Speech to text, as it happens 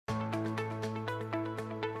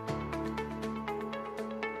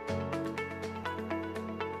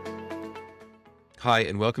Hi,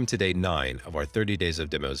 and welcome to day 9 of our 30 Days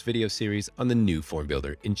of Demos video series on the new form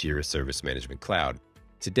builder in Jira Service Management Cloud.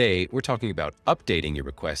 Today, we're talking about updating your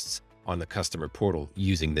requests on the customer portal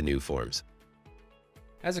using the new forms.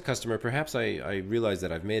 As a customer, perhaps I realized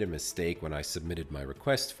that I've made a mistake when I submitted my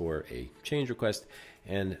request for a change request,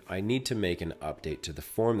 and I need to make an update to the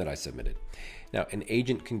form that I submitted. Now, an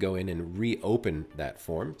agent can go in and reopen that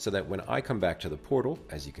form so that when I come back to the portal,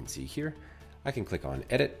 as you can see here, I can click on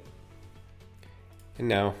Edit. And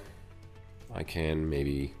now I can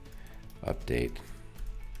maybe update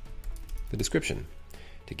the description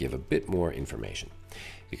to give a bit more information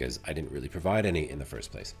because I didn't really provide any in the first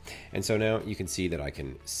place. And so now you can see that I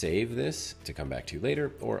can save this to come back to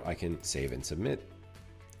later, or I can save and submit,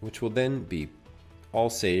 which will then be all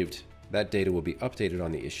saved. That data will be updated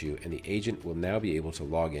on the issue, and the agent will now be able to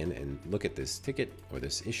log in and look at this ticket or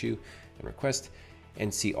this issue and request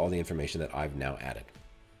and see all the information that I've now added.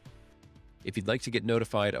 If you'd like to get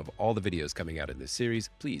notified of all the videos coming out in this series,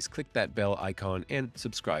 please click that bell icon and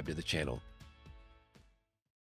subscribe to the channel.